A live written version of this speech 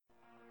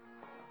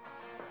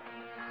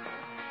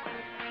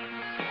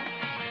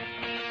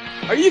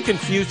Are you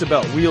confused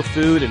about real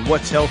food and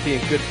what's healthy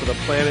and good for the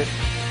planet?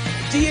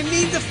 Do you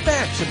need the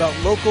facts about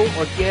local,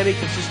 organic,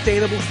 and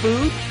sustainable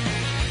food?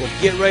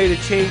 Well, get ready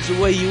to change the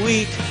way you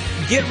eat.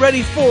 Get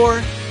ready for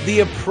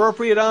The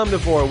Appropriate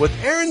Omnivore with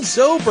Aaron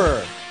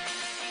Zober.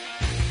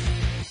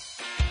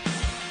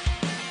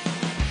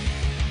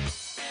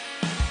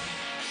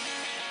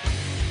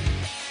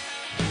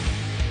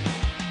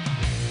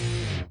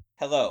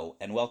 Hello,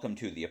 and welcome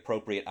to The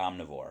Appropriate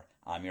Omnivore.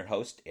 I'm your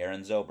host,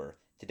 Aaron Zober.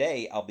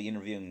 Today, I'll be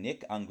interviewing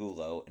Nick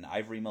Angulo and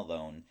Ivory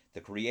Melone, the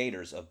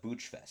creators of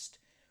Boochfest.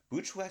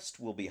 Boochfest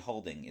will be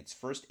holding its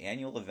first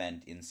annual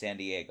event in San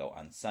Diego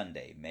on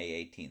Sunday, May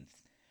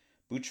 18th.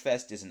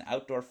 Boochfest is an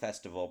outdoor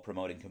festival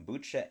promoting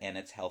kombucha and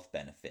its health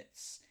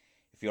benefits.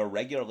 If you're a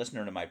regular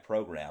listener to my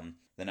program,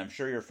 then I'm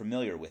sure you're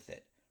familiar with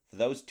it. For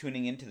those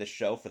tuning into the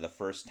show for the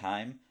first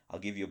time, I'll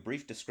give you a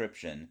brief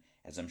description,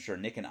 as I'm sure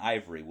Nick and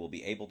Ivory will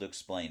be able to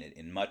explain it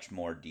in much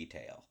more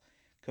detail.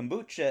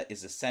 Kombucha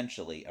is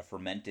essentially a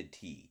fermented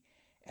tea.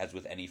 As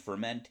with any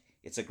ferment,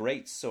 it's a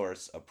great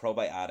source of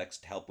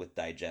probiotics to help with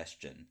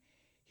digestion.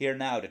 Here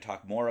now to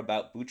talk more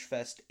about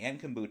Boochfest and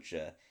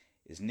kombucha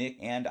is Nick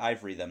and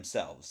Ivory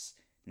themselves.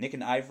 Nick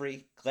and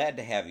Ivory, glad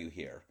to have you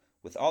here.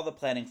 With all the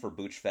planning for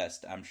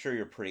Boochfest, I'm sure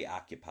you're pretty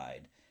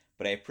occupied,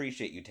 but I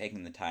appreciate you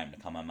taking the time to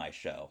come on my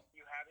show.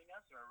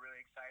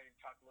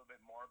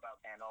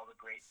 And all the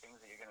great things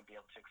that you're going to be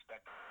able to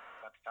expect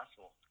at the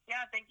festival.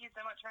 Yeah, thank you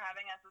so much for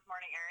having us this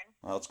morning, Aaron.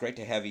 Well, it's great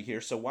to have you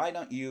here. So why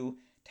don't you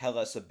tell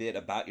us a bit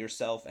about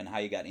yourself and how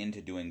you got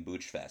into doing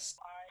Boochfest?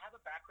 I have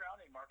a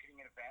background in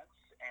marketing and events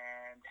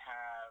and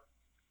have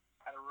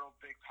had a real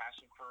big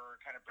passion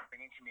for kind of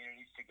bringing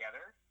communities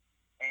together,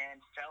 and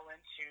fell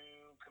into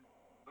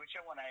kombucha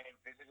when I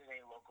visited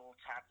a local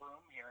tap room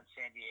here in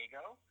San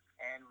Diego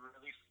and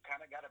really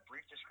kind of got a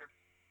brief description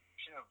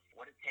of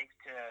what it takes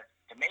to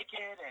make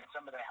it and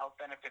some of the health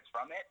benefits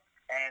from it,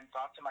 and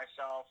thought to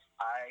myself,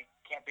 I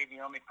can't be the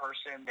only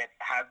person that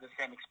has the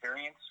same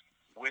experience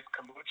with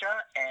kombucha,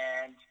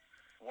 and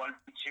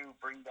wanted to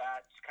bring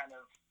that kind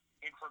of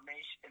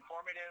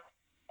informative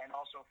and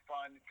also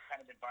fun kind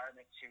of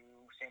environment to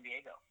San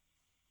Diego.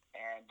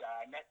 And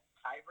I met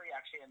Ivory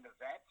actually at an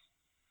event,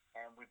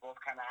 and we both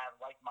kind of have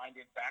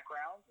like-minded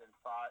backgrounds and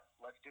thought,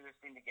 let's do this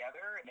thing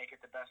together and make it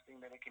the best thing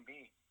that it can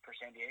be for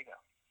San Diego.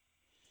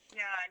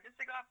 Yeah, and just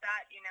to go off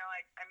that,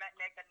 I met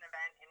Nick at an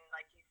event, and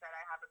like you said,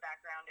 I have a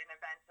background in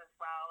events as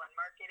well and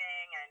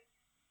marketing, and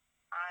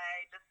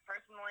I just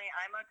personally,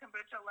 I'm a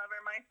kombucha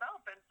lover myself,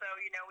 and so,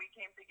 we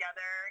came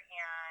together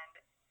and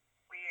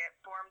we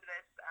formed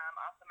this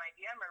awesome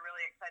idea, and we're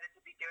really excited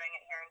to be doing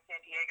it here in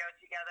San Diego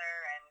together,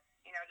 and,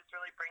 just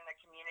really bring the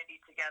community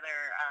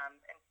together, and,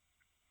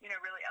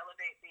 really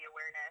elevate the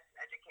awareness,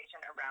 education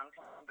around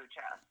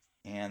kombucha.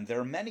 And there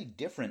are many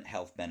different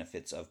health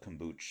benefits of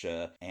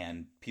kombucha,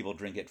 and people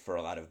drink it for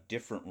a lot of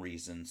different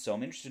reasons. So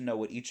I'm interested to know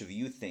what each of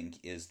you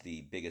think is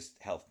the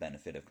biggest health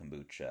benefit of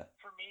kombucha.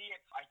 For me,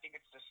 I think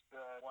it's just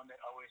the one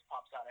that always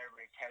pops out in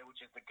everybody's head,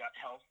 which is the gut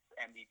health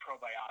and the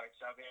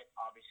probiotics of it.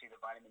 Obviously,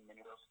 the vitamin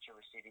minerals that you're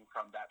receiving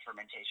from that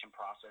fermentation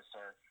process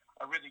are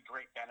really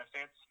great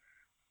benefits.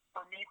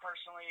 For me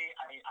personally,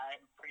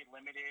 I'm pretty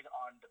limited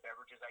on the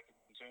beverages I can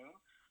consume.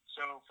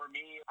 So for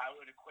me, I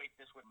would equate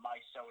this with my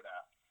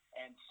soda.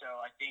 And so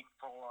I think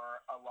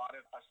for a lot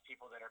of us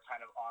people that are kind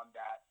of on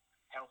that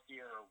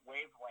healthier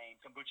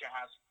wavelength, kombucha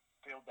has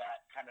filled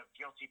that kind of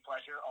guilty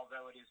pleasure,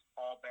 although it is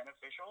all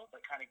beneficial,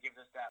 but kind of gives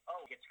us that,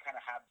 get to kind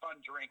of have fun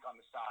drink on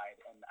the side.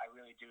 And I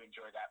really do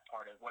enjoy that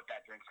part of what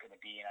that drink's going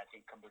to be. And I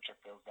think kombucha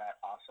fills that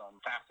awesome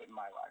facet in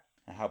my life.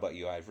 And how about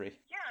you, Ivory?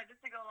 Yeah,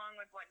 just to go along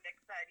with what Nick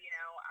said,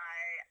 I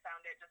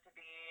found it just to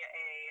be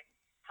a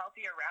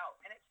healthier route,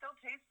 and it still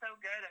tastes so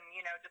good, and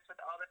just with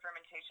all the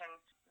fermentation,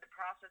 the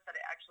process that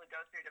it actually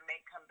goes through to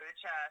make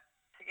kombucha,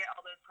 to get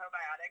all those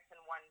probiotics in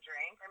one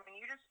drink,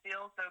 you just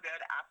feel so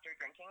good after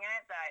drinking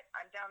it that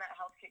I'm down that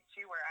health kick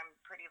too, where I'm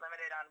pretty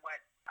limited on what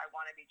I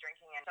want to be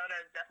drinking, and soda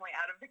is definitely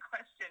out of the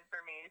question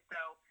for me,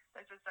 so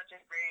this is such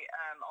a great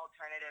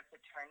alternative to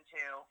turn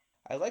to.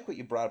 I like what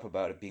you brought up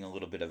about it being a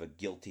little bit of a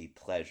guilty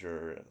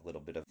pleasure, a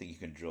little bit of thing you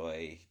can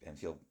enjoy and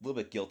feel a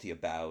little bit guilty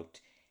about.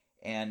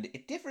 And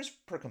it differs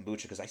per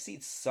kombucha because I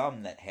see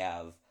some that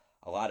have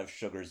a lot of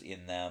sugars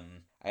in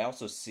them. I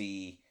also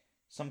see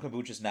some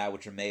kombuchas now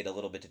which are made a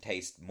little bit to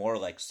taste more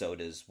like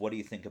sodas. What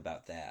do you think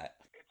about that?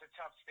 It's a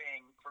tough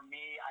thing. For me,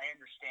 I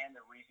understand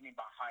the reasoning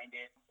behind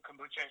it.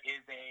 Kombucha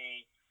is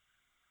a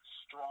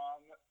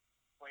strong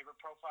flavor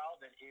profile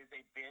that is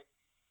a bit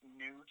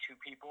new to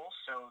people,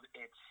 so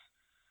it's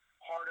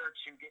harder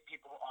to get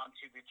people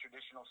onto the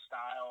traditional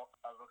style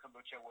of a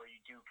kombucha where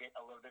you do get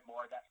a little bit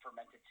more of that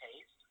fermented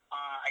taste.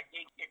 I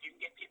think if you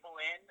can get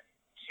people in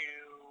to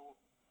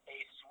a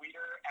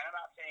sweeter, and I'm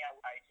not saying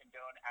I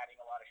condone adding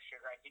a lot of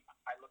sugar. I think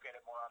I look at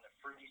it more on the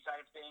fruity side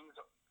of things.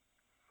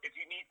 If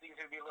you need things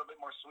to be a little bit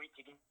more sweet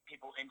to get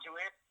people into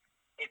it,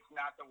 it's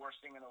not the worst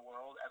thing in the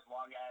world as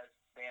long as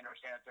they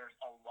understand that there's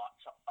a lot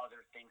of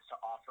other things to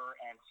offer.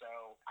 And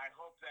so I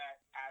hope that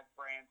as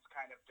brands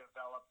kind of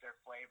develop their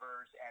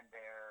flavors and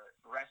their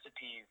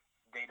recipes,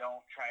 they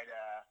don't try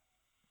to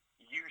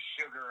use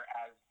sugar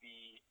as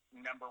the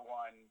number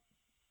one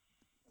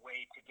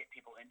way to get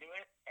people into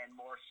it, and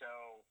more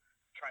so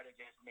try to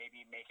just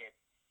maybe make it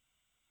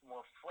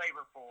more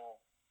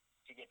flavorful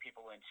to get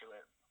people into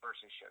it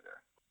versus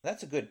sugar.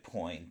 That's a good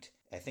point.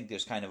 I think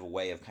there's kind of a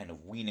way of kind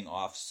of weaning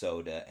off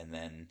soda and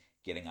then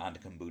getting onto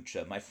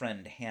kombucha. My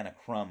friend Hannah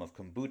Crum of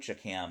Kombucha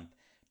Camp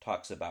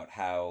talks about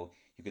how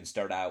you can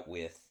start out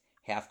with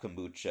half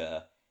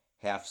kombucha,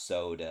 half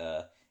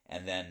soda,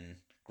 and then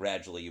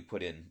gradually you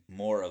put in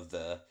more of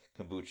the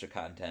kombucha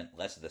content,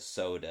 less of the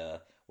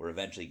soda, or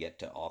eventually get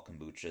to all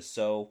kombucha.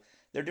 So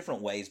there are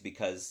different ways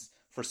because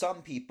for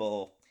some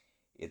people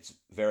it's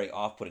very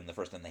off-putting the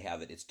first time they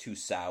have it. It's too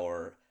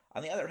sour.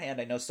 On the other hand,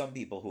 I know some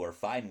people who are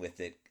fine with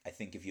it. I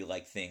think if you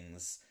like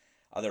things,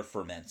 other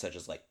ferments such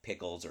as like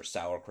pickles or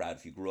sauerkraut,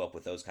 if you grew up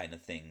with those kind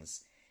of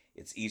things,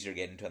 it's easier to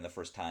get into on the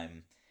first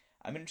time.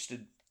 I'm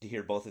interested to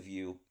hear both of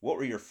you. What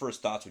were your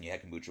first thoughts when you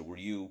had kombucha? Were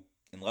you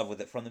in love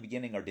with it from the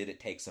beginning, or did it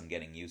take some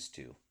getting used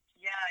to?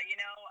 Yeah,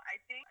 I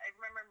think I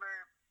remember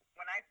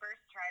when I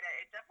first tried it,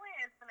 it definitely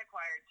is an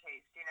acquired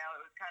taste. It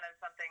was kind of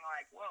something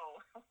like,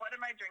 whoa, what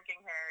am I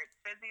drinking here? It's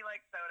fizzy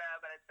like soda,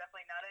 but it's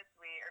definitely not as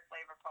sweet or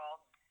flavorful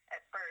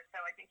at first.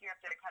 So I think you have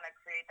to kind of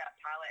create that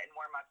palate and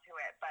warm up to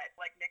it. But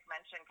like Nick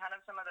mentioned, kind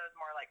of some of those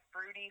more like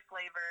fruity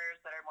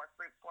flavors that are more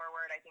fruit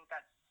forward, I think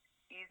that's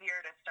easier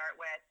to start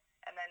with.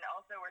 And then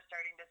also we're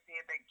starting to see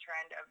a big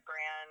trend of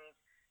brands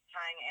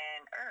tying in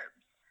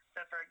herbs.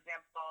 So for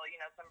example,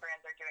 some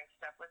brands are doing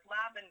stuff with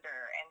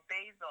lavender and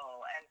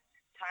basil and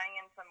tying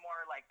in some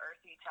more like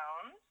earthy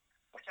tones,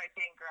 which I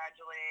think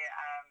gradually,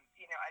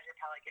 as your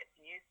palate gets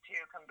used to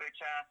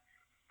kombucha,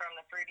 from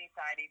the fruity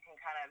side, you can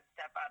kind of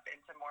step up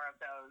into more of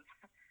those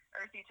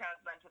earthy tones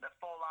than to the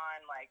full-on,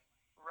 like,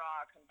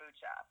 raw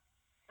kombucha.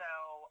 So,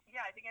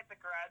 yeah, I think it's a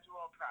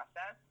gradual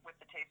process with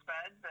the taste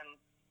buds, and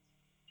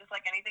just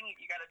like anything, you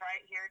got to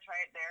try it here, try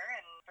it there,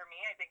 and for me,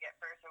 I think at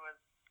first it was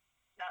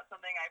not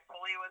something I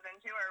fully was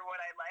into or what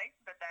I liked,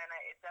 but then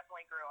it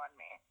definitely grew on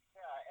me.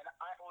 Yeah, and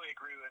I fully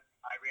agree with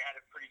Ivory. I had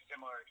a pretty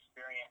similar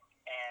experience,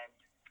 and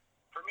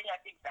for me, I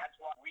think that's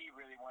why we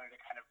really wanted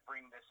to kind of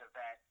bring this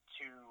event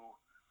to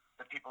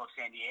the people of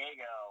San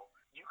Diego.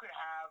 You could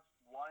have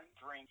one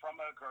drink from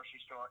a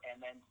grocery store and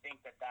then think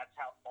that that's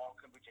how all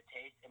kombucha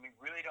tastes, and we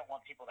really don't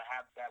want people to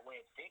have that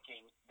way of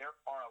thinking. There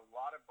are a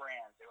lot of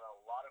brands, there are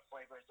a lot of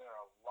flavors, there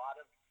are a lot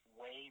of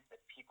ways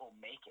that people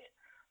make it.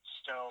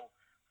 So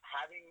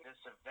having this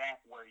event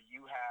where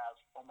you have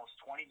almost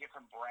 20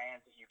 different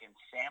brands that you can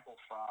sample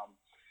from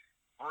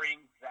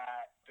brings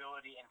that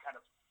ability and kind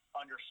of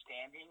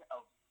understanding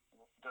of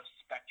the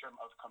spectrum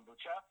of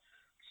kombucha.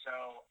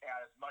 So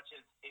as much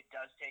as it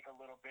does take a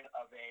little bit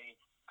of a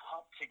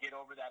hump to get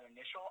over that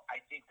initial,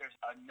 I think there's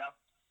enough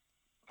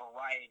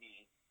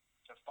variety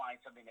to find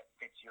something that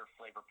fits your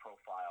flavor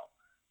profile.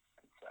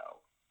 And so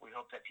we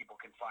hope that people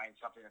can find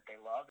something that they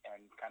love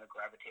and kind of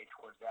gravitate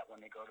towards that when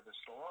they go to the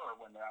store or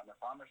when they're out in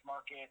the farmer's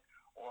market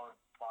or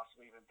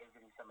possibly even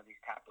visiting some of these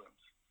tap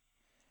rooms.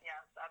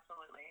 Yes,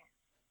 absolutely.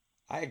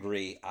 I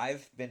agree.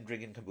 I've been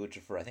drinking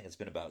kombucha for, I think it's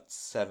been about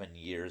 7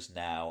 years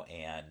now,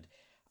 and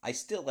I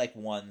still like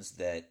ones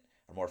that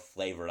are more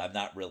flavored. I'm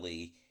not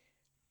really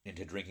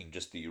into drinking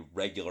just the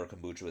regular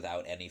kombucha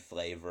without any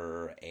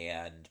flavor,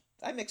 and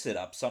I mix it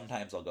up.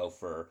 Sometimes I'll go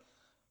for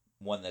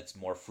one that's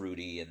more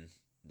fruity, and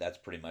that's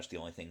pretty much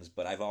the only things.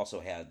 But I've also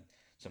had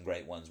some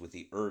great ones with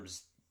the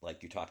herbs,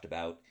 like you talked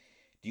about.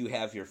 Do you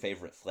have your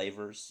favorite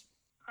flavors?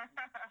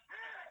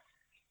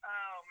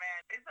 Oh,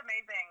 man. It's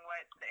amazing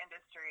what the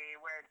industry,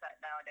 where it's at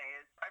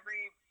nowadays.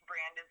 Every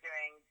brand is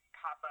doing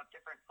pop-up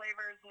different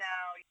flavors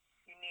now,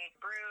 unique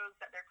brews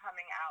that they're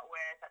coming out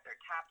with at their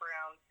tap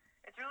rooms.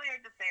 It's really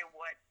hard to say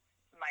what's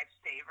my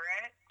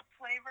favorite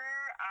flavor.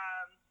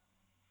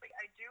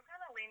 I do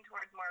kind of lean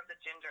towards more of the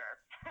ginger.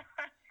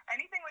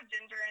 Anything with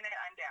ginger in it,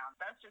 I'm down.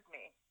 That's just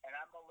me. And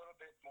I'm a little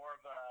bit more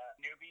of a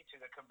newbie to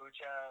the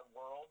kombucha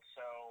world,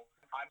 so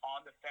I'm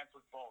on the fence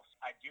with both.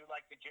 I do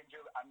like the ginger.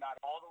 I'm not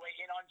all the way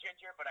in on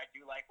ginger, but I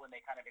do like when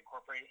they kind of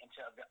incorporate it into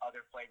the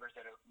other flavors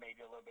that are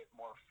maybe a little bit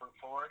more fruit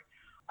forward.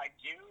 I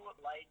do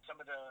like some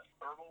of the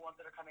herbal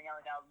ones that are coming out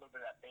right now, a little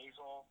bit of that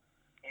basil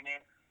in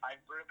it. I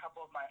brewed a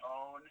couple of my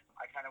own.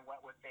 I kind of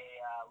went with a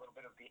little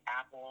bit of the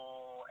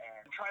apple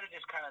and try to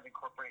just kind of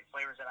incorporate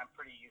flavors that I'm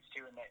pretty used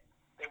to and that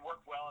they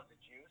work well as a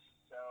juice.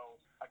 So,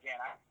 again,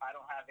 I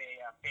don't have a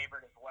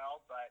favorite as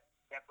well, but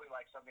definitely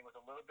like something with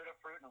a little bit of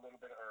fruit and a little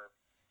bit of herb.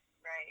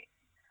 Right.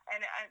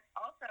 And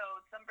also,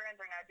 some brands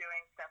are now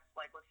doing stuff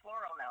like with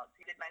floral notes.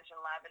 You did mention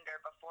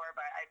lavender before,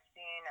 but I've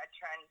seen a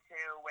trend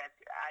too with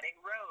adding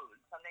rose,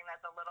 something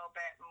that's a little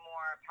bit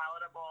more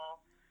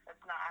palatable,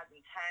 that's not as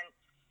intense.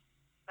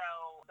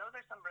 So those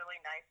are some really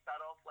nice,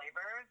 subtle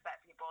flavors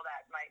that people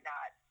that might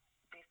not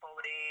be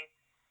fully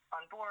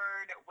on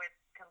board with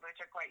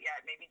kombucha quite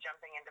yet, maybe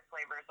jumping into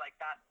flavors like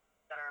that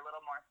are a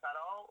little more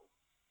subtle,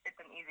 it's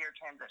an easier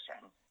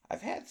transition.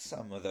 I've had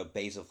some of the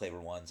basil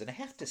flavored ones, and I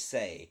have to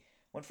say,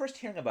 when first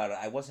hearing about it,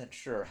 I wasn't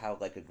sure how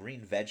like a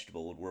green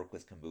vegetable would work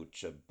with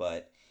kombucha,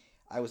 but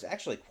I was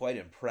actually quite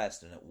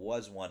impressed, and it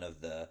was one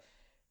of the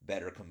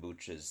better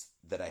kombuchas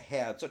that I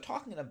had. So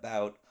talking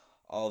about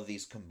all of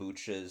these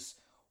kombuchas,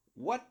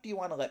 what do you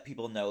want to let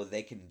people know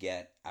they can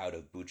get out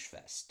of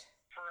Boochfest?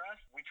 For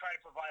us, we try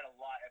to provide a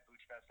lot at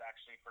Boochfest,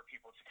 actually, for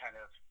people to kind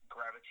of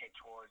gravitate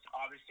towards.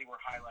 Obviously,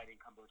 we're highlighting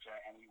kombucha,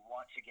 and we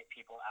want to get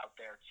people out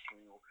there to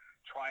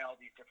try all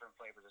these different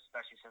flavors,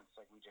 especially since,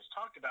 like we just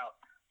talked about,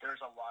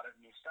 there's a lot of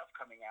new stuff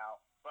coming out.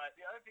 But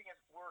the other thing is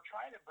we're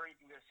trying to bring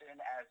this in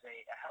as a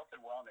health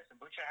and wellness.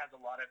 Kombucha has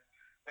a lot of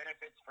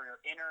benefits for your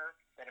inner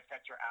that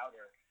affect your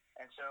outer.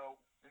 And so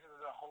this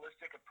is a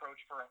holistic approach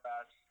for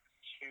us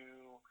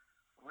to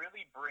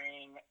really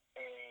bring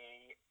a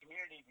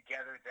community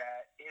together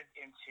that is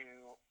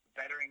into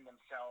bettering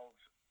themselves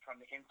from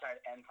the inside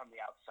and from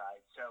the outside.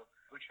 So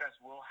Boochfest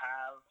will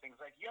have things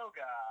like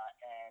yoga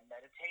and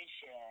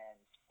meditation.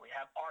 We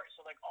have art.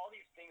 So like all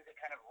these things that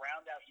kind of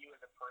round out you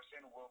as a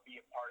person will be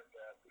a part of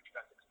the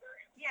Boochfest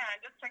experience. Yeah, and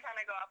just to kind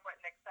of go off what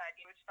Nick said,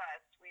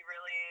 Boochfest, we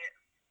really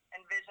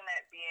envision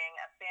it being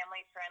a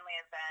family-friendly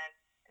event,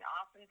 an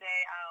awesome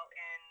day out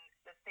in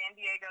the San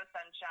Diego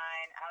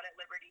sunshine, out at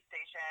Liberty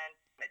Station.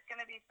 It's going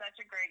to be such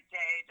a great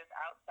day just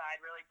outside,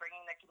 really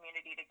bringing the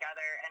community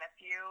together. And a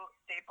few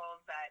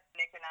staples that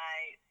Nick and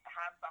I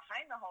have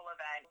behind the whole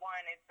event.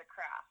 One is the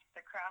craft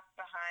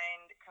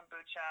behind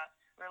kombucha,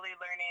 really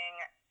learning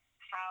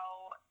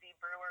how the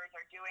brewers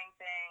are doing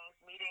things,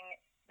 meeting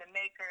the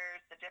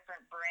makers, the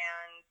different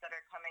brands that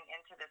are coming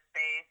into the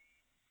space,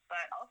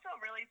 but also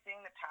really seeing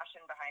the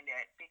passion behind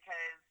it,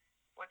 because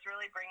what's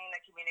really bringing the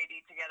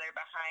community together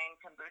behind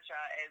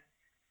kombucha is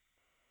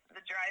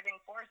the driving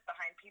force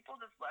behind people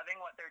just loving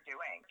what they're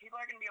doing. People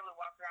are going to be able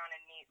to walk around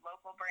and meet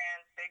local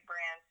brands, big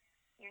brands,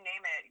 you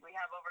name it. We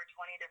have over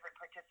 20 different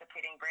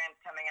participating brands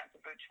coming out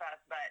to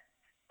Boochfest, but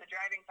the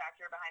driving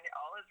factor behind it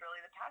all is really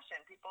the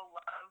passion. People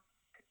love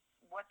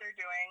what they're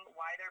doing,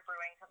 why they're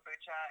brewing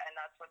kombucha, and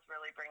that's what's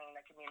really bringing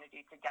the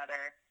community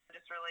together.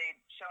 Just really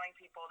showing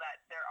people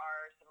that there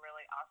are some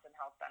really awesome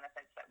health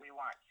benefits that we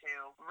want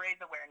to raise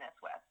awareness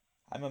with.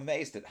 I'm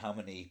amazed at how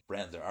many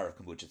brands there are of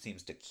kombucha. It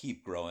seems to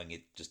keep growing.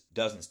 It just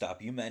doesn't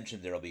stop. You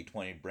mentioned there will be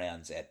 20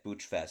 brands at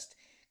Boochfest.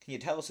 Can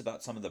you tell us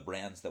about some of the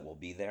brands that will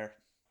be there?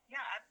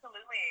 Yeah,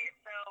 absolutely.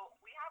 So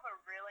we have a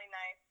really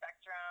nice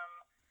spectrum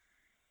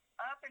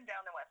up and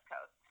down the West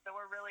Coast. So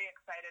we're really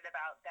excited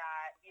about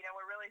that. You know,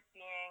 we're really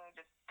seeing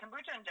just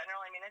kombucha in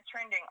general. I mean, it's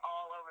trending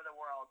all over the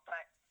world.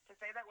 But to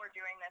say that we're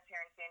doing this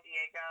here in San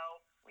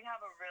Diego, we have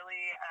a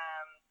really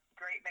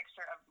great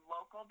mixture of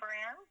local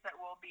brands that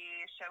we'll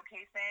be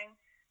showcasing,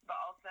 but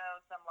also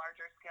some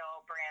larger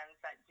scale brands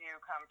that do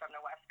come from the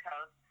West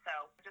Coast.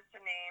 So just to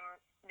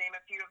name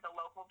a few of the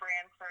local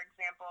brands, for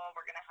example,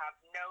 we're going to have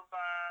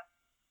Nova,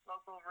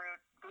 Local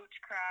Roots,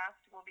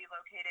 Boochcraft will be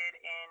located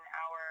in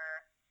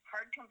our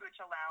Hard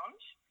Kombucha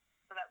Lounge.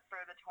 So that's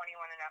for the 21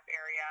 and up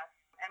area.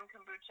 M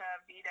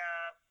Kombucha, Vita,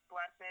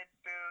 Blessed,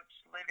 Booch,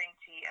 Living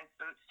Tea, and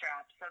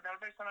Bootstrap. So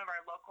those are some of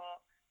our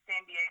local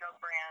San Diego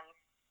brands.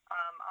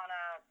 On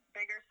a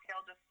bigger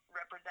scale, just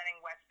representing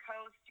West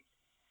Coast,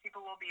 people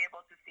will be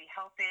able to see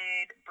Health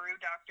Aid, Brew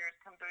Doctors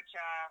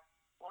Kombucha.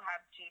 We'll have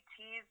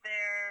GTs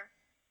there,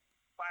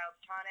 Wild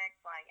Tonic,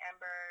 Flying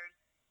Embers,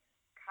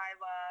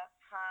 Kyla,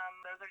 Hum.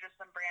 Those are just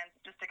some brands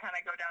just to kind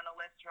of go down the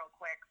list real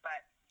quick.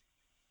 But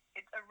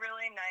it's a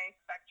really nice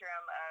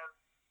spectrum of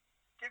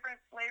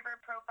different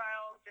flavor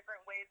profiles,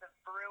 different ways of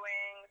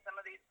brewing. Some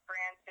of these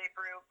brands, they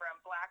brew from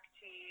black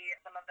tea.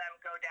 Some of them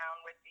go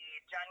down with the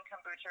Jun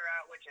kombucha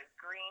route, which is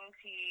green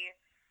tea.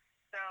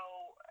 So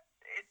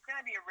it's going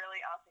to be a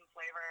really awesome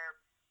flavor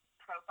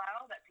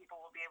profile that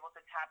people will be able to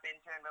tap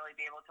into and really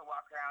be able to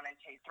walk around and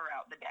taste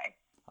throughout the day.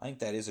 I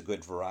think that is a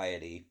good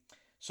variety.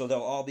 So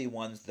they'll all be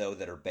ones, though,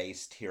 that are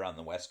based here on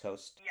the West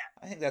Coast? Yeah.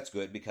 I think that's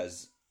good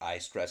because I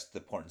stressed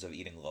the importance of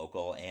eating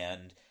local,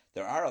 and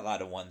there are a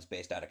lot of ones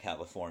based out of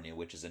California,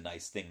 which is a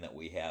nice thing that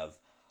we have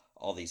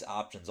all these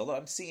options. Although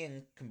I'm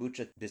seeing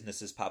kombucha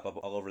businesses pop up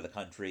all over the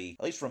country,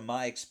 at least from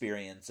my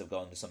experience of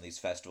going to some of these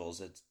festivals,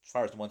 as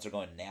far as the ones that are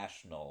going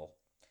national,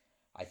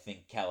 I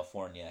think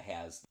California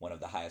has one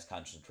of the highest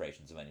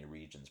concentrations of any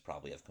regions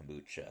probably of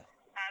kombucha.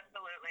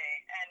 Absolutely.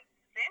 And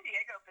San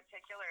Diego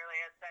particularly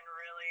has been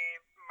really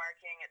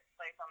marking its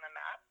place on the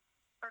map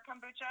for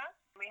kombucha.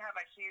 We have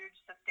a huge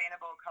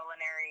sustainable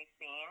culinary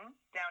scene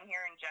down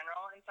here in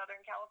general in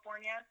Southern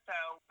California.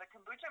 So the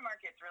kombucha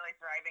market's really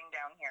thriving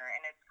down here,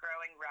 and it's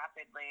growing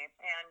rapidly.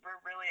 And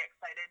we're really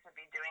excited to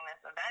be doing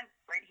this event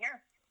right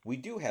here. We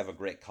do have a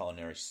great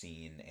culinary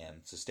scene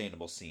and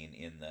sustainable scene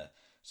in the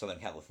Southern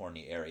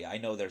California area.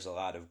 I know there's a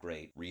lot of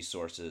great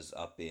resources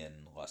up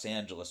in Los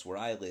Angeles where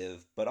I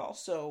live, but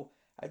also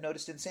I've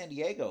noticed in San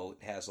Diego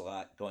it has a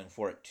lot going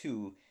for it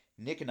too.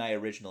 Nick and I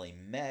originally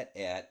met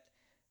at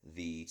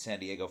the San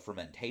Diego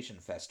Fermentation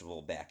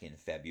Festival back in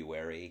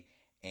February,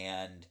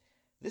 and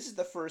this is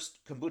the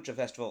first kombucha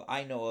festival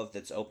I know of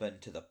that's open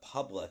to the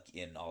public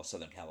in all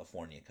Southern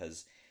California,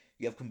 because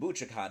you have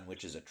KombuchaCon,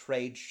 which is a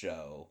trade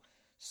show.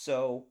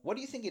 So what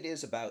do you think it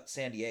is about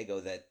San Diego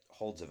that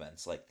holds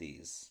events like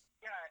these?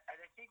 Yeah, I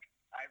think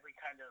Ivory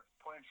kind of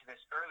pointed to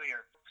this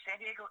earlier.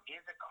 San Diego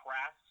is a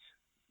craft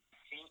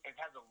scene. It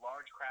has a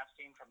large craft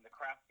scene from the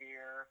craft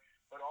beer,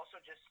 but also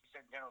just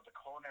in general the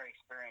culinary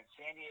experience.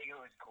 San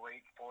Diego is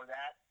great for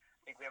that.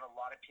 I think we have a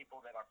lot of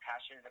people that are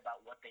passionate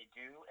about what they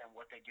do and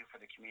what they do for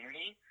the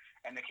community,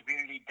 and the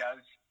community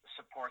does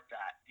support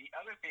that. The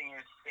other thing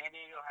is San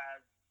Diego has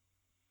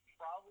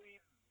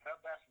probably the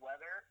best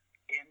weather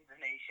in the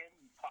nation,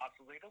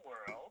 possibly the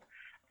world.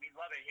 We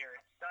love it here.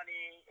 It's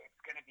sunny.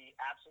 It's going to be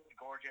absolutely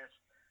gorgeous.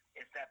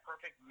 It's that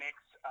perfect mix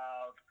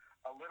of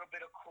a little bit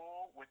of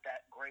cool with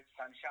that great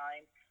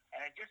sunshine,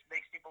 and it just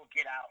makes people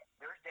get out.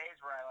 There's days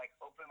where I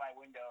open my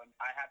window and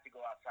I have to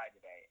go outside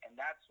today, and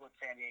that's what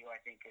San Diego I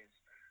think is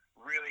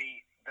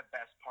really the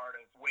best part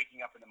of waking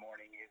up in the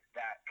morning, is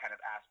that kind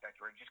of aspect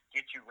where it just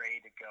gets you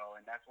ready to go.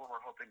 And that's what we're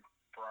hoping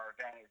for our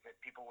event, is that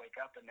people wake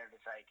up and they're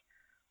just like,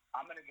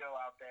 I'm going to go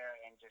out there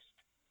and just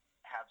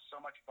have so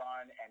much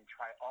fun and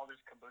try all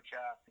this kombucha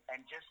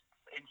and just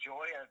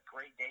enjoy a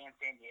great day in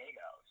San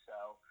Diego.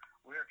 So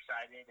we're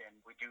excited, and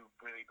we do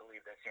really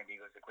believe that San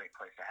Diego is a great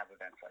place to have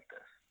events like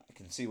this. I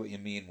can see what you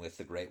mean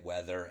with the great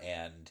weather,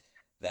 and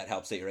that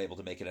helps that you're able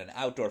to make it an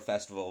outdoor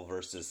festival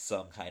versus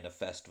some kind of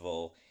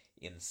festival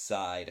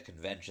inside a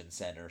convention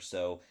center.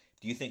 So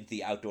do you think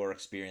the outdoor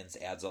experience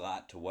adds a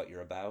lot to what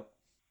you're about?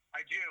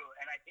 I do,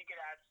 and I think it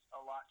adds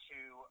a lot to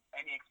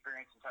any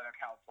experience in Southern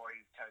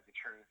California, to tell you the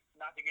truth.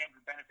 Not to get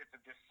into the benefits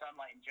of just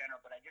sunlight in general,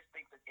 but I just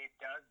think that it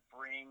does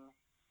bring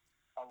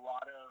a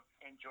lot of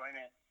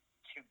enjoyment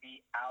to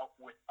be out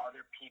with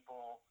other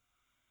people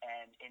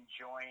and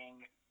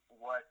enjoying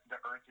what the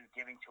earth is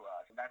giving to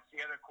us. And that's the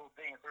other cool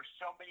thing, is there's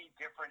so many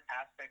different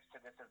aspects to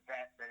this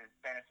event that is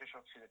beneficial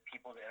to the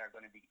people that are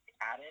going to be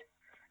at it,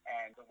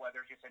 and the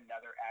weather's just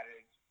another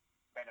added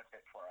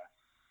benefit for us.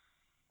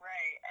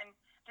 Right, and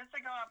just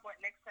to go off what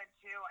Nick said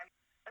too,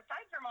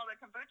 aside from all the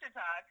kombucha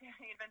talk,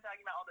 you've been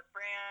talking about all the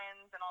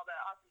brands and all the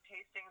awesome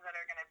tastings that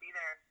are going to be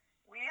there.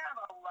 We have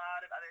a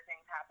lot of other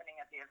things happening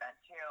at the event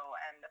too,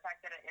 and the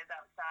fact that it is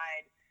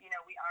outside,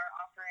 we are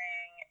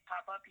offering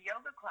pop-up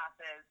yoga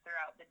classes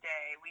throughout the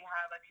day. We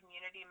have a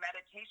community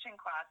meditation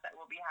class that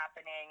will be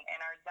happening in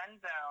our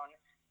Zen zone.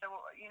 So,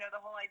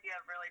 the whole idea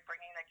of really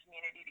bringing the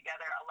community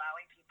together,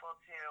 allowing people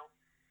to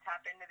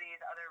tap into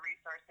these other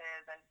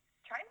resources and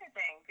try new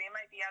things. They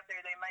might be out there,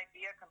 they might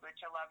be a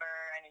kombucha lover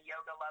and a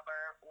yoga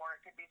lover, or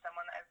it could be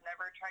someone that has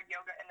never tried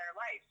yoga in their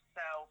life.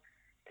 So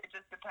it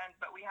just depends,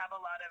 but we have a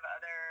lot of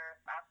other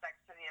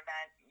aspects to the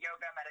event.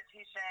 Yoga,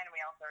 meditation.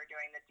 We also are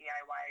doing the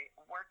DIY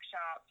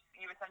workshops.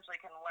 You essentially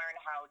can learn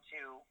how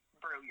to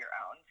brew your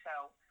own.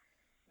 So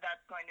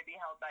that's going to be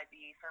held by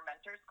the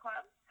Fermenters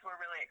Club. So we're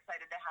really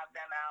excited to have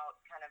them out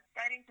kind of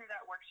guiding through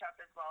that workshop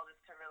as well, just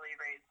to really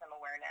raise some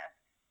awareness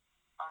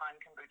on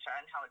kombucha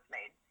and how it's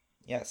made.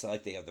 Yes, I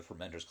like they have the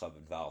Fermenters Club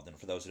involved. And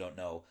for those who don't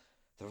know,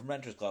 the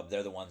Fermenters Club, they're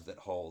the ones that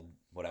hold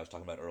what I was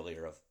talking about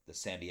earlier of the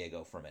San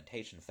Diego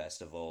Fermentation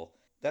Festival.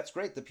 That's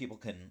great that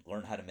people can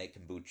learn how to make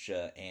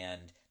kombucha,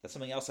 and that's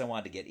something else I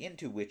wanted to get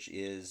into, which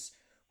is,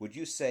 would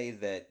you say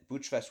that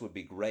Boochfest would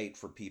be great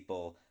for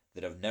people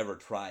that have never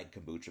tried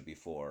kombucha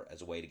before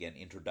as a way to get an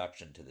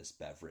introduction to this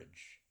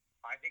beverage?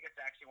 I think it's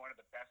actually one of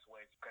the best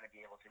ways you're going to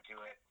be able to do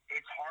it.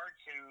 It's hard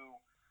to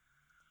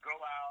go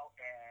out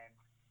and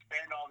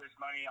spend all this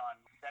money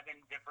on 7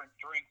 different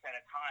drinks at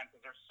a time,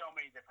 because there's so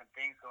many different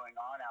things going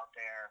on out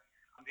there.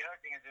 And the other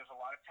thing is there's a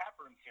lot of tap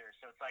rooms here,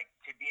 so it's like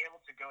to be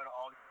able to go to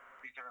all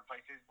these different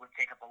places would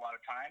take up a lot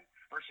of time,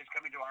 versus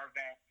coming to our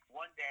event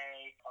one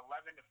day,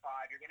 11 to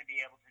 5, you're going to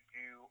be able to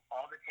do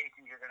all the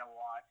tastings you're going to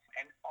want.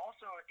 And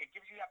also it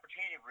gives you the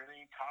opportunity to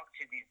really talk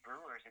to these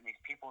brewers and these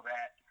people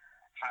that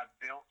have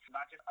built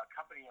not just a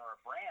company or a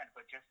brand,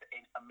 but just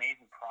an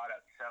amazing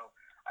product. So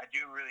I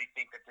do really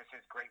think that this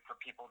is great for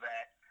people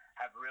that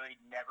have really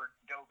never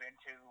dove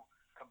into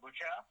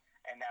kombucha,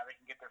 and now they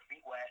can get their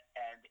feet wet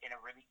and in a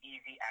really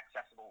easy,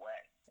 accessible way.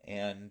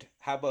 And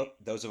how about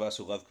those of us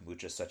who love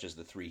kombucha, such as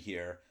the 3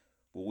 here,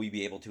 will we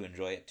be able to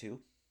enjoy it too?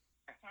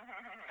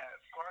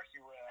 Of course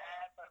you will.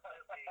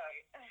 Absolutely.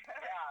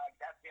 Yeah,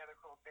 that's the other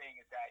cool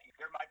thing, is that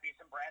there might be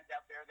some brands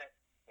out there that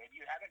maybe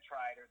you haven't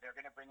tried, or they're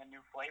going to bring a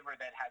new flavor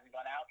that hasn't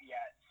gone out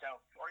yet. So,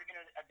 or even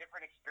a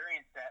different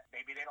experience that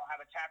maybe they don't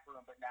have a tap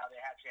room, but now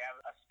they actually have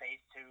a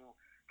space to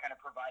kind of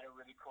provide a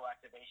really cool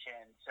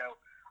activation. So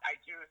I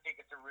do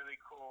think it's a really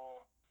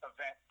cool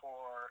event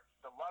for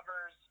the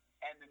lovers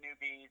and the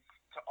newbies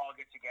to all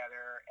get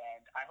together.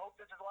 And I hope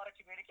there's a lot of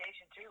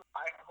communication too.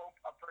 I hope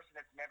a person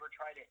that's never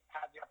tried it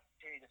has the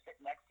opportunity to sit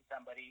next to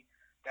somebody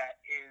that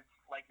is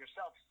like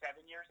yourself,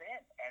 7 years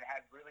in, and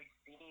has really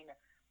seen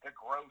the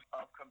growth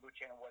of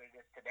kombucha and what it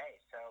is today.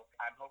 So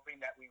I'm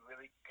hoping that we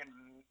really can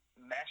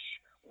mesh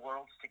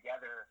worlds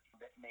together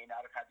that may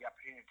not have had the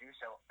opportunity to do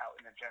so out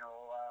in the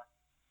general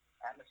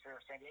atmosphere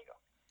of San Diego.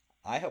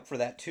 I hope for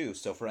that too.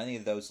 So for any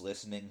of those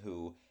listening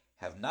who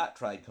have not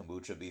tried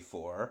kombucha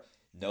before,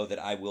 know that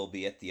I will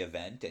be at the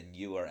event, and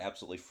you are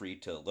absolutely free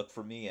to look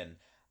for me, and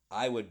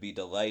I would be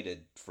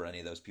delighted for any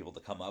of those people to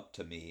come up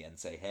to me and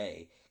say,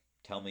 hey,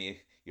 tell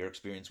me your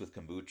experience with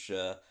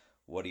kombucha.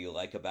 What do you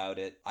like about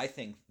it? I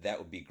think that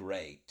would be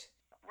great.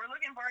 We're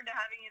looking forward to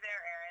having you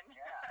there, Aaron.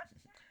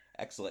 Yeah.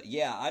 Excellent.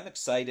 Yeah, I'm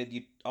excited.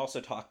 You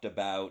also talked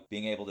about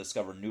being able to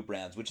discover new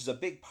brands, which is a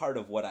big part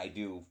of what I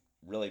do.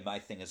 Really, my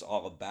thing is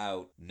all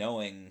about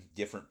knowing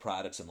different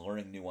products and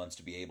learning new ones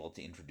to be able to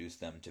introduce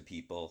them to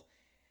people.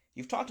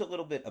 You've talked a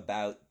little bit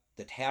about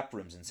the tap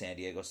rooms in San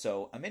Diego,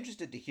 so I'm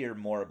interested to hear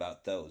more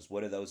about those.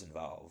 What do those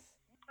involve?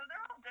 So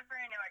they're all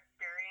different,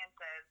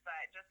 experiences,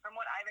 but just from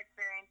what I've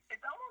experienced,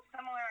 it's almost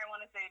similar, I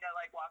want to say, to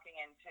like walking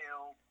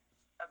into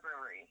a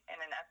brewery in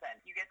an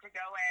essence. You get to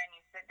go in,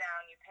 you sit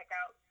down, you pick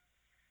out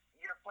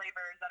your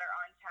flavors that are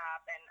on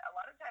tap, and a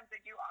lot of times they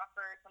do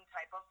offer some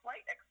type of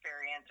flight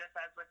experience, just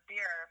as with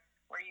beer,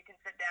 where you can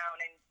sit down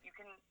and you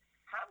can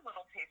have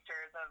little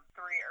tasters of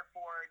 3 or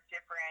 4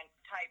 different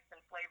types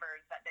and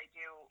flavors that they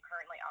do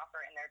currently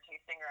offer in their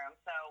tasting room.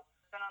 So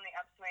it's been on the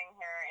upswing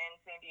here in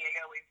San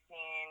Diego. We've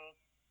seen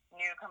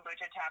new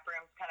kombucha tap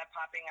rooms kind of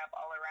popping up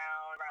all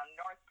around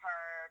North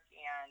Park,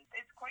 and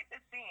it's quite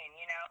the scene,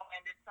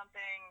 and it's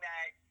something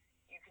that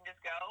you can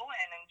just go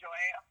and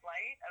enjoy a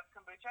flight of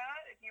kombucha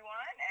if you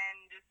want,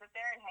 and just sit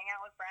there and hang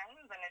out with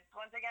friends. And it's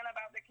once again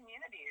about the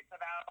community. It's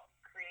about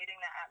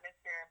creating that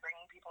atmosphere and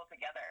bringing people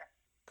together.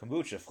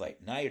 Kombucha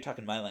flight. Now you're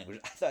talking my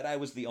language. I thought I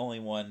was the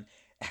only one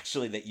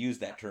actually that used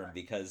that term,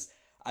 because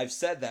I've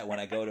said that when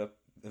I go to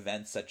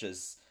events such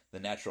as the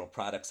Natural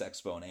Products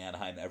Expo in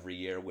Anaheim every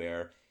year,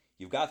 where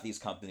you've got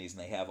these companies and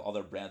they have all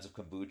their brands of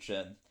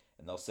kombucha,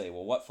 and they'll say,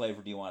 well, what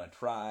flavor do you want to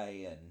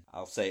try? And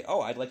I'll say,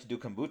 oh, I'd like to do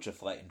kombucha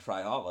flight and try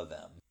all of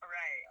them.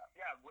 Right.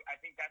 Yeah, I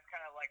think that's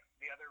kind of like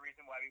the other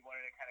reason why we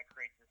wanted to kind of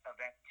create this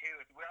event, too.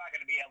 Is we're not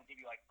going to be able to give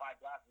you like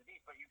 5 glasses of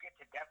each, but you get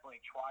to definitely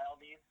try all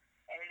these.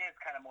 And it is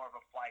kind of more of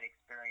a flight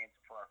experience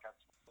for our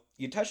festival.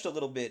 You touched a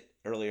little bit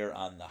earlier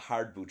on the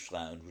Hard Booch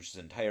Lounge, which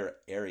is an entire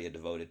area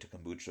devoted to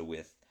kombucha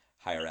with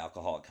higher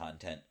alcoholic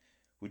content.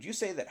 Would you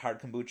say that hard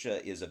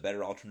kombucha is a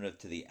better alternative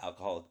to the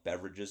alcoholic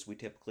beverages we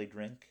typically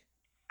drink?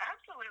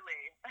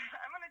 Absolutely.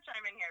 I'm going to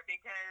chime in here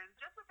because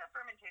just with the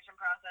fermentation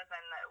process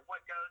and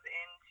what goes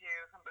into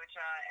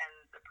kombucha and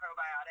the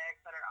probiotics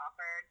that are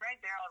offered, right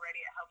there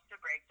already, it helps to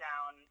break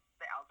down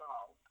the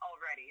alcohol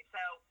already. So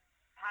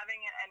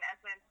having an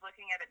essence,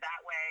 looking at it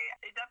that way,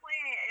 it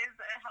definitely is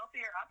a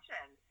healthier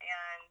option.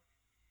 And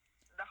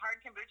the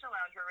Hard Kombucha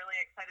Lounge, we're really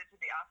excited to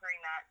be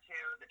offering that to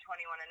the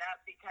 21 and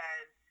up,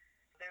 because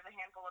there's a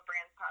handful of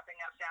brands popping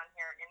up down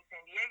here in San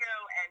Diego,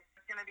 and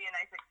it's going to be a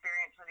nice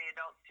experience for the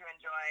adults to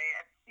enjoy.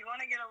 If you want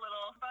to get a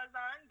little buzz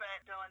on, but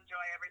still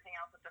enjoy everything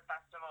else at the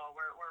festival,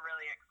 we're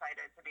really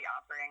excited to be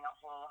offering a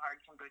whole Hard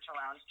Kombucha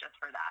Lounge just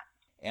for that.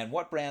 And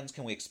what brands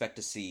can we expect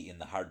to see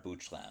in the Hard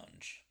Booch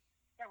Lounge?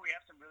 Yeah, we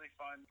have some really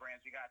fun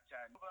brands. We got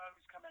Zober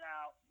who's coming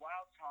out,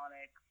 Wild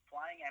Tonic,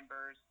 Flying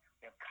Embers.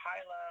 We have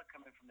Kyla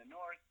coming from the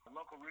north.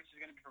 Local Roots is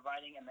going to be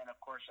providing, and then,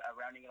 of course,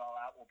 rounding it all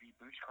out will be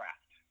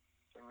Boochcraft.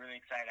 So we're really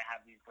excited to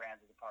have these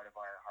brands as a part of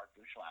our Hard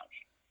Booch Lounge.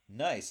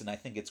 Nice, and I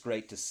think it's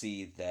great to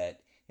see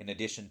that in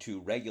addition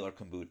to regular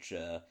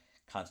kombucha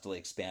constantly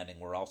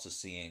expanding, we're also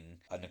seeing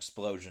an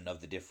explosion of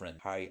the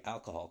different high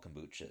alcohol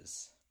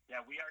kombuchas.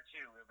 Yeah, we are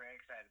too. We're very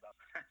excited about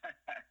it.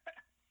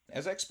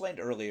 As I explained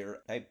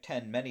earlier, I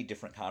attend many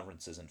different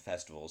conferences and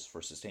festivals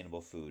for sustainable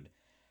food.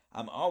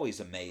 I'm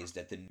always amazed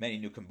at the many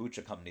new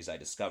kombucha companies I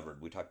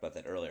discovered. We talked about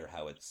that earlier,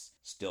 how it's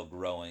still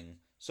growing.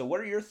 So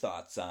what are your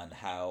thoughts on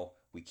how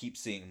we keep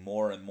seeing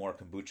more and more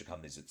kombucha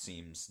companies? It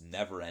seems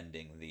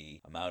never-ending,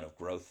 the amount of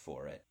growth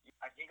for it.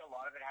 I think a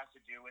lot of it has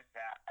to do with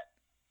that.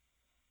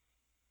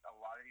 A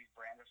lot of these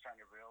brands are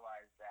starting to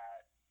realize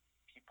that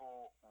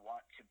people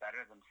want to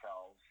better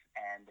themselves,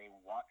 and they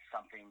want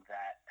something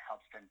that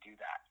helps them do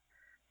that.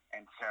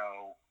 And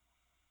so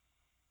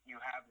you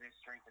have this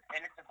drink,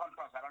 and it's a fun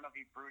process. I don't know if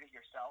you brewed it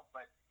yourself,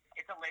 but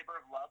it's a labor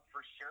of love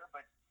for sure.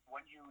 But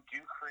when you do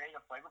create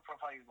a flavor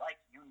profile you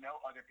like,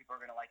 other people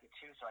are going to like it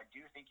too. So I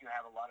do think you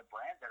have a lot of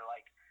brands that are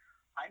like,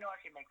 I know I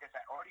can make this.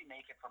 I already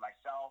make it for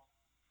myself.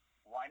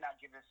 Why not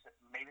give this,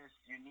 maybe this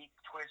unique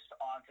twist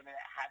on something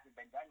that hasn't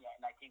been done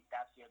yet? And I think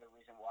that's the other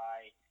reason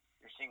why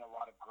you're seeing a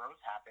lot of growth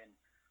happen.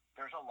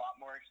 There's a lot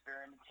more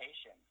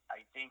experimentation.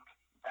 I think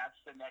that's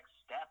the next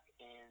step,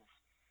 is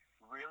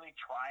really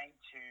trying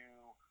to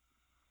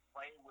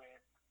play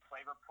with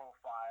flavor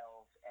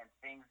profiles and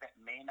things that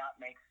may not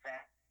make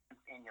sense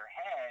in your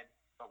head,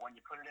 but when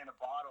you put it in a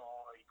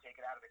bottle or you take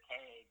it out of a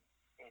keg,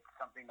 it's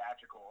something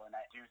magical. And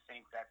I do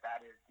think that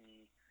that is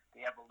the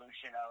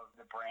evolution of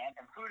the brand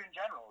and food in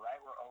general, right?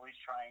 We're always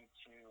trying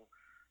to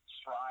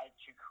strive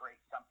to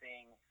create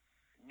something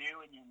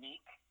new and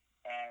unique.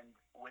 And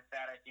with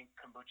that, I think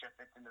kombucha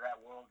fits into that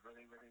world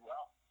really, really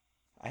well.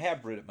 I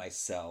have brewed it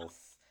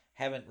myself.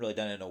 Haven't really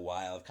done it in a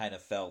while. I've kind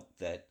of felt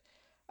that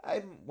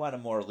I want to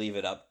more leave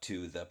it up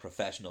to the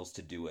professionals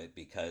to do it,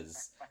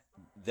 because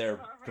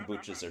their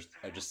kombuchas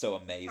are just so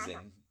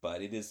amazing.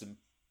 But it is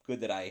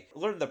good that I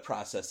learned the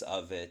process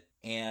of it.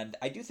 And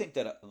I do think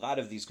that a lot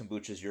of these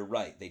kombuchas, you're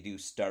right, they do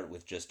start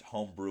with just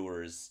home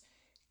brewers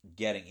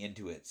getting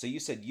into it. So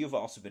you said you've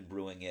also been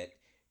brewing it.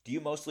 Do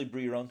you mostly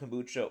brew your own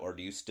kombucha, or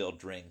do you still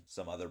drink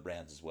some other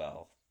brands as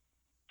well?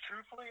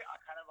 Truthfully,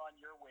 I'm kind of on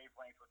your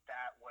wavelength with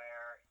that,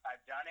 where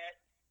I've done it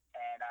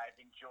and I've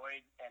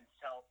enjoyed and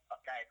felt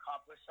like I accomplished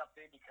with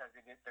something because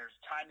there's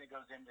time that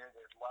goes into it,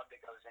 there's love that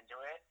goes into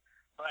it,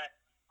 but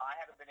I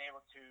haven't been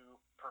able to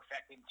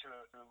perfect into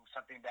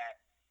something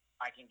that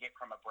I can get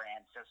from a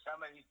brand. So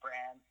some of these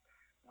brands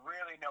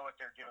really know what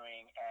they're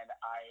doing, and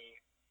I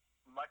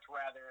much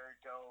rather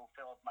go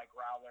fill up my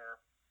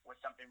growler with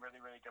something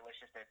really, really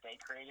delicious that they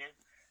created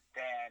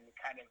than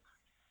kind of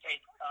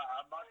take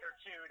a month or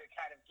two to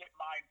kind of get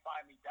mine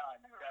finally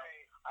done. So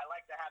I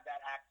like to have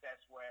that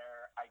access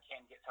where I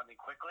can get something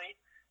quickly.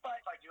 But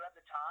if I do have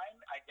the time,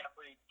 I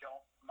definitely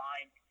don't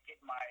mind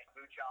getting my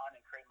booch on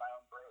and create my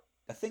own brew.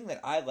 A thing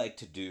that I like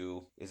to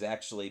do is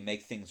actually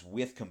make things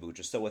with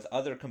kombucha. So with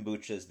other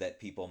kombuchas that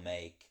people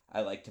make,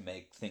 I like to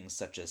make things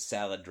such as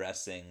salad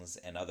dressings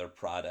and other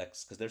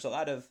products, because there's a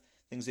lot of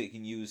things that you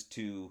can use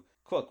to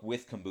cook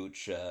with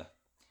kombucha,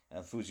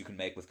 foods you can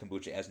make with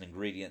kombucha as an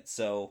ingredient.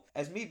 So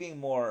as me being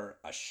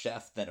more a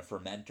chef than a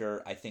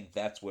fermenter, I think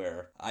that's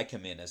where I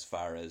come in as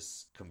far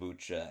as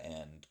kombucha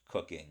and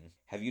cooking.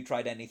 Have you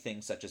tried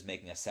anything such as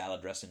making a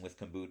salad dressing with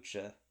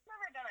kombucha?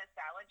 Never done a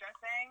salad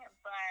dressing,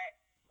 but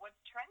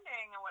what's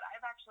trending and what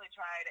I've actually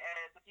tried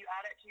is if you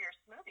add it to your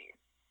smoothies.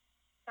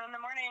 So in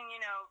the morning,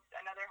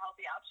 another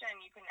healthy option,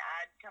 you can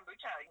add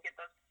kombucha. You can get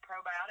those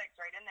probiotics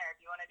right in there.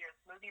 If you want to do a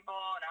smoothie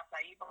bowl, an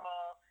acai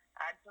bowl,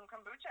 add some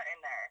kombucha in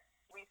there.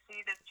 We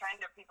see this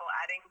trend of people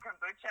adding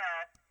kombucha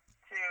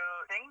to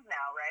things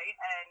now, right?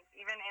 And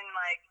even in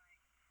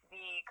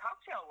the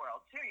cocktail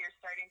world too, you're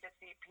starting to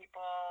see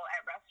people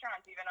at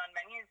restaurants, even on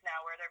menus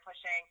now, where they're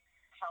pushing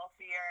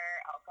healthier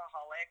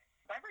alcoholic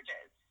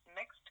beverages,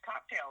 mixed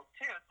cocktails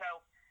too.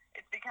 So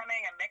it's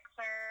becoming a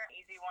mixer.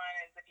 Easy one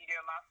is if you do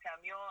a Moscow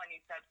Mule and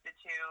you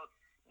substitute,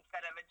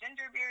 instead of a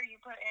ginger beer, you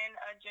put in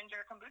a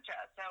ginger kombucha.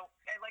 So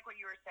I like what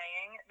you were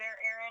saying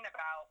there, Aaron,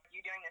 about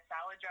you doing the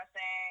salad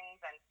dressings.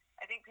 And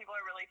I think people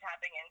are really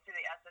tapping into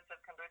the essence of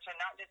kombucha,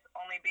 not just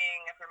only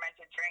being a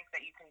fermented drink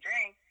that you can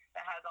drink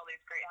that has all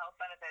these great health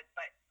benefits,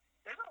 but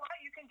there's a lot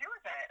you can do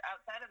with it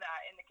outside of that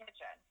in the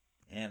kitchen.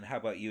 And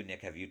how about you,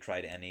 Nick? Have you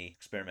tried any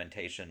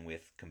experimentation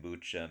with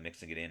kombucha,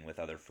 mixing it in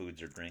with other foods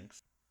or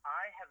drinks?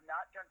 I have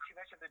not done too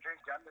much of the drink,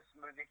 done the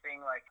smoothie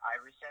thing like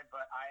Ivory said,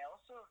 but I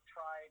also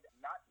tried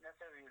not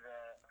necessarily the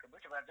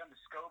kombucha, but I've done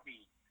the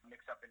SCOBY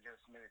mix up into a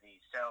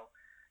smoothie. So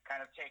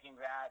kind of taking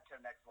that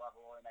to the next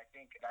level, and I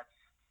think that's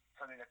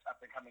something that's up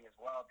and coming as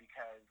well,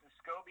 because the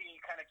SCOBY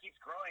kind of keeps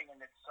growing,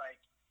 and it's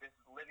like this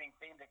living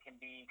thing that can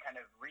be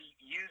kind of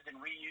reused and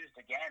reused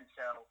again.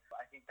 So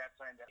I think that's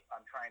something that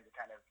I'm trying to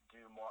kind of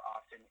do more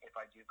often if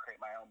I do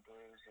create my own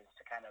brews, is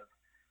to kind of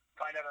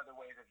find out other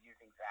ways of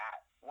using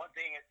that. One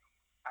thing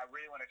I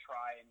really want to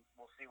try, and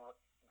we'll see what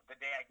the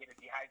day I get a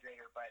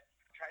dehydrator, but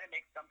try to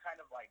make some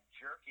kind of like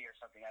jerky or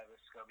something out of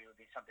the SCOBY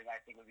would be something I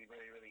think would be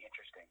really, really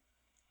interesting.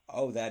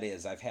 Oh, that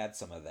is. I've had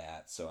some of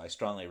that, so I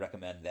strongly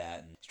recommend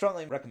that. And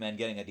strongly recommend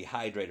getting a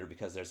dehydrator,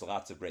 because there's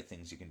lots of great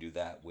things you can do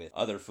that with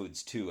other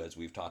foods too, as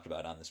we've talked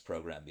about on this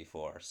program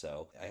before.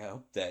 So I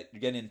hope that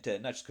you're getting into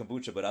not just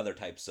kombucha, but other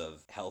types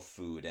of health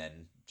food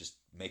and just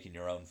making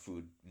your own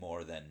food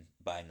more than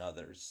buying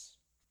others.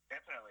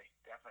 Definitely.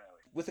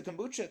 With the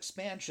kombucha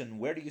expansion,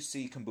 where do you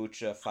see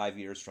kombucha 5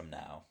 years from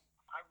now?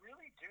 I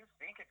really do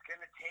think it's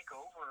going to take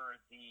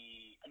over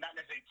not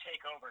necessarily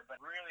take over,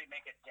 but really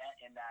make a dent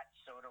in that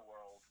soda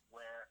world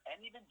and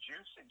even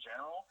juice in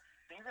general,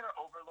 things that are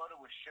overloaded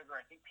with sugar.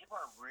 I think people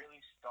are really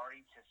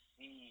starting to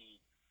see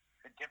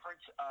the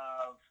difference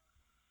of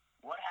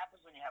what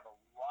happens when you have a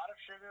lot of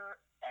sugar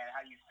and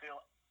how you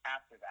feel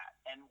after that.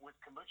 And with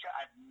kombucha,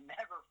 I've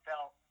never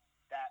felt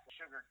that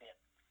sugar dip.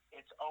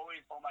 It's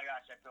always, oh my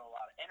gosh, I feel a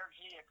lot of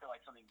energy. I feel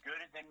like something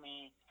good is in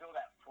me. I feel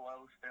that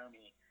flow through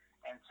me.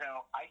 And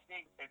so I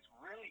think it's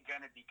really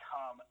going to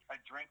become a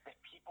drink that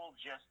people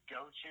just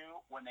go to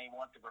when they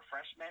want the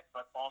refreshment,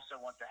 but also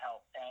want the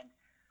health. And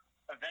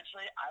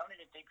eventually, I don't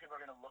even think people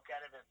are going to look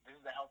at it as this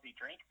is a healthy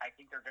drink. I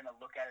think they're going to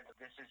look at it as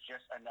this is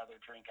just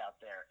another drink out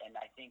there. And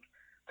I think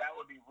that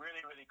would be really,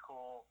 really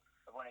cool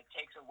when it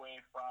takes away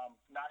from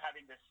not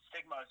having this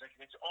stigma as like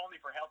it's only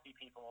for healthy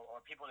people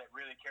or people that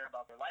really care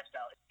about their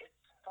lifestyle. It's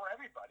for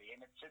everybody,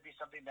 and it should be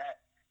something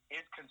that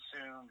is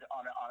consumed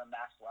on a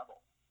mass level.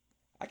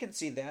 I can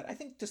see that. I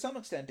think to some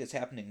extent it's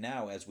happening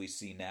now, as we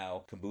see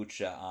now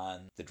kombucha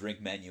on the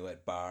drink menu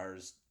at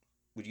bars.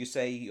 Would you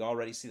say you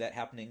already see that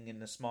happening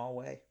in a small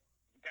way?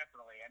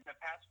 Definitely. In the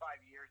past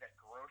 5 years at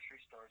grocery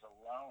stores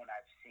alone,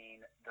 I've seen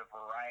the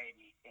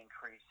variety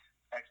increase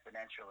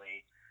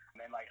exponentially.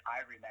 And like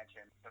Ivory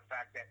mentioned, the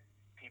fact that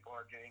people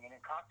are doing it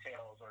in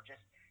cocktails or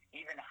just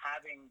even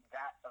having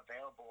that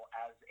available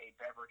as a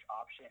beverage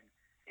option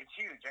is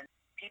huge. And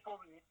people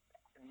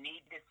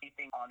need to see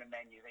things on a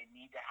menu. They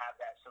need to have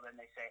that, so then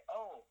they say,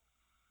 oh,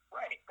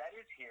 right, that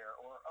is here,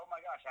 or oh my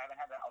gosh, I haven't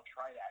had that, I'll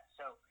try that.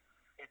 So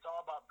it's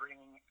all about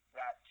bringing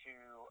that to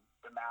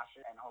the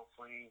masses, and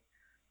hopefully,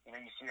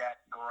 you see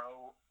that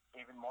grow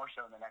even more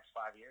so in the next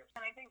 5 years.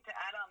 And I think to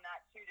add on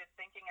that too, just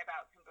thinking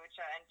about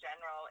kombucha in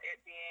general,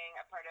 it being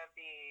a part of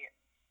the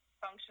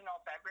functional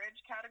beverage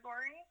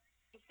category,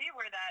 to see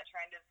where that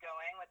trend is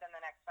going within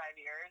the next 5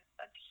 years,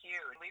 that's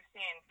huge. We've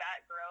seen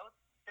that growth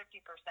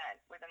 50%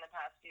 within the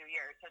past few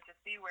years. So to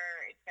see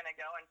where it's going to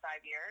go in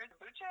 5 years,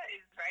 kombucha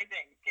is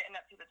rising, getting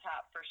up to the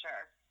top for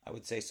sure. I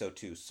would say so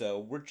too. So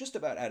we're just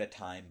about out of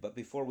time, but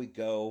before we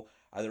go,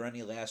 are there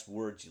any last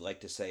words you'd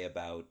like to say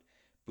about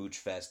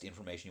Boochfest,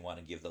 information you want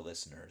to give the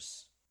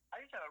listeners?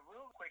 I just have a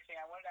real quick thing.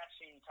 I wanted to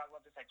actually talk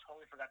about this. I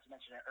totally forgot to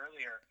mention it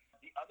earlier.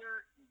 The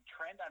other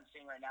trend I'm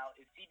seeing right now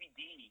is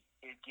CBD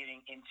is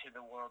getting into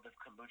the world of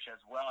kombucha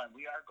as well, and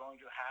we are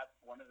going to have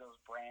one of those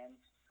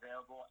brands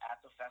available at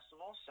the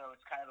festival. So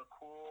it's kind of a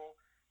cool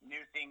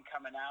new thing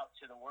coming out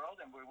to the world,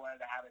 and we wanted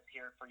to have it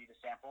here for you to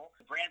sample.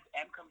 The brand's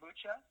M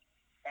Kombucha,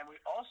 and we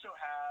also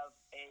have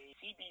a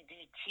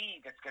CBD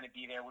tea that's going to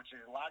be there, which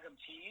is Lagom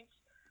Teas.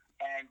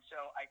 And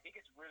so I think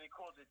it's really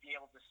cool to be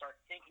able to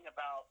start thinking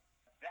about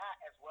that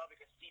as well,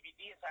 because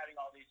CBD is having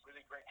all these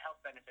really great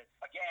health benefits.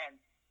 Again,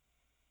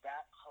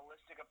 that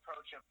holistic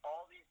approach of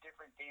all these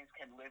different things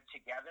can live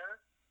together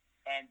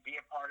and be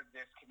a part of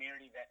this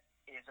community that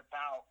is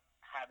about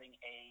having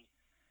a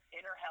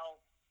inner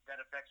health that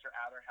affects your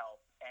outer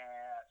health.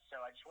 So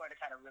I just wanted to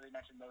kind of really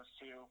mention those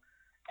two.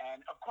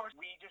 And of course,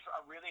 we just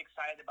are really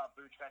excited about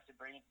Boochfest and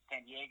bringing it to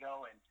San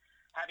Diego and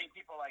having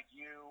people like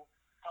you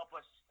help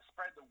us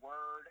spread the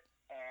word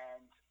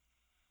and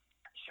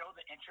show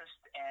the interest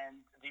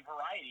and the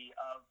variety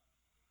of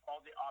all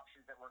the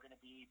options that we're going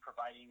to be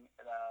providing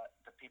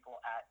the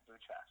people at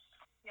Boochfest.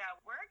 Yeah,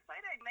 we're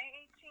excited. May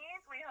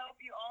 18th, we hope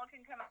you all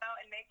can come out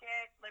and make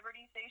it.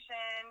 Liberty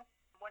Station.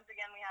 Once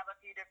again, we have a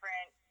few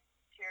different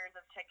tiers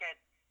of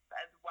tickets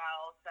as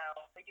well. So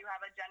we do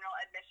have a general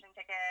admission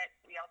ticket.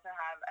 We also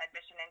have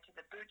admission into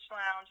the Booch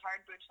Lounge,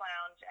 Hard Booch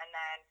Lounge, and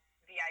then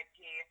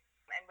VIP.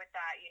 And with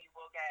that, you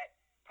will get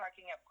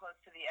parking up close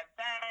to the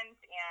event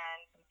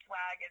and some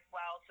swag as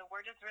well. So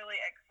we're just really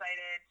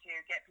excited to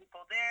get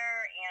people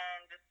there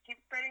and just keep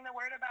spreading the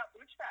word about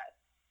Boochfest.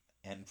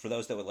 And for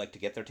those that would like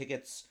to get their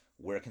tickets,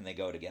 where can they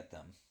go to get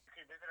them? You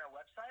can visit our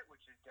website,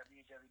 which is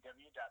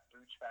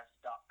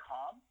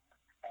www.boochfest.com.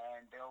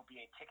 And there will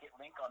be a ticket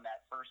link on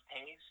that first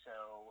page,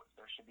 so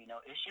there should be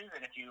no issues.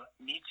 And if you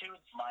need to,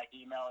 my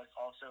email is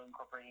also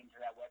incorporated into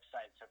that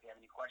website. So if you have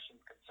any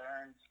questions,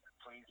 concerns,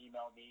 please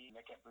email me,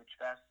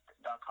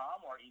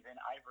 nick@boochfest.com, or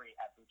even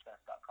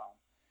ivory@boochfest.com.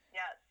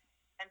 Yes.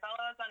 And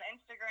follow us on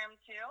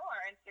Instagram, too.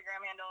 Our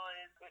Instagram handle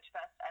is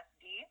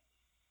BoochfestSD.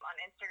 On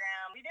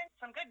Instagram, we did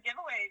some good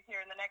giveaways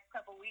here in the next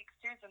couple weeks,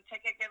 too. Some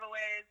ticket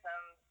giveaways,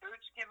 some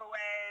Booch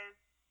giveaways.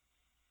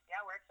 Yeah,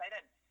 we're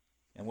excited.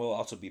 And we'll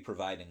also be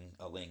providing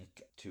a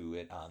link to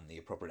it on the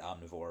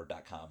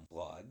appropriateomnivore.com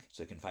blog,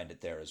 so you can find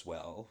it there as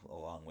well,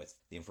 along with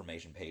the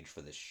information page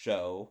for this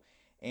show.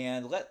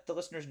 And let the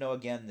listeners know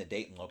again the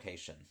date and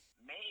location.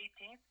 May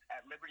 18th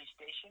at Liberty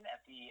Station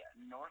at the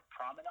North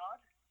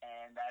Promenade,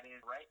 and that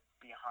is right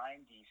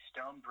behind the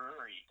Stone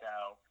Brewery.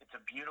 So it's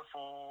a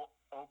beautiful,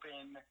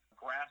 open,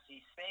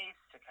 grassy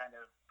space to kind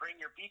of bring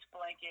your beach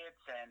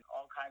blankets and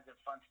all kinds of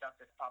fun stuff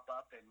that pop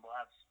up, and we'll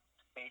have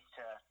space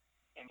to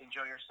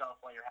enjoy yourself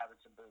while you're having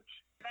some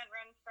booch. The event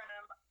runs from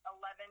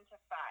 11 to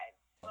 5.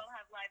 We'll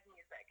have live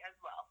music as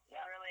well.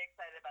 Yeah. We're really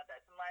excited about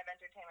that. Some live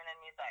entertainment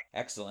and music.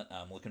 Excellent.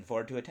 I'm looking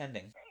forward to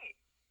attending. Great.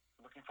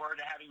 Looking forward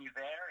to having you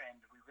there, and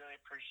we really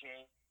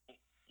appreciate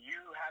you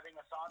having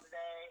us on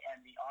today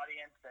and the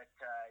audience that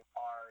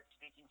are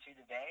speaking to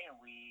today, and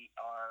we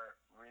are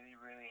really,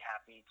 really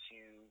happy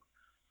to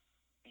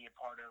be a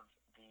part of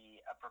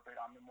the Appropriate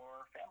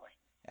Omnivore family.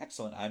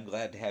 Excellent. I'm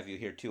glad to have you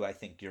here, too. I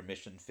think your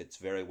mission fits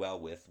very well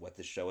with what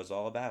this show is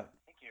all about.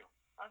 Thank you.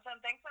 Awesome.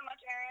 Thanks so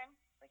much, Aaron.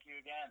 Thank you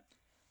again.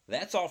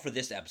 That's all for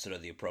this episode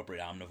of The Appropriate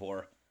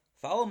Omnivore.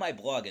 Follow my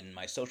blog and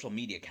my social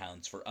media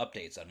accounts for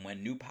updates on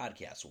when new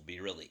podcasts will be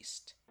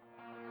released.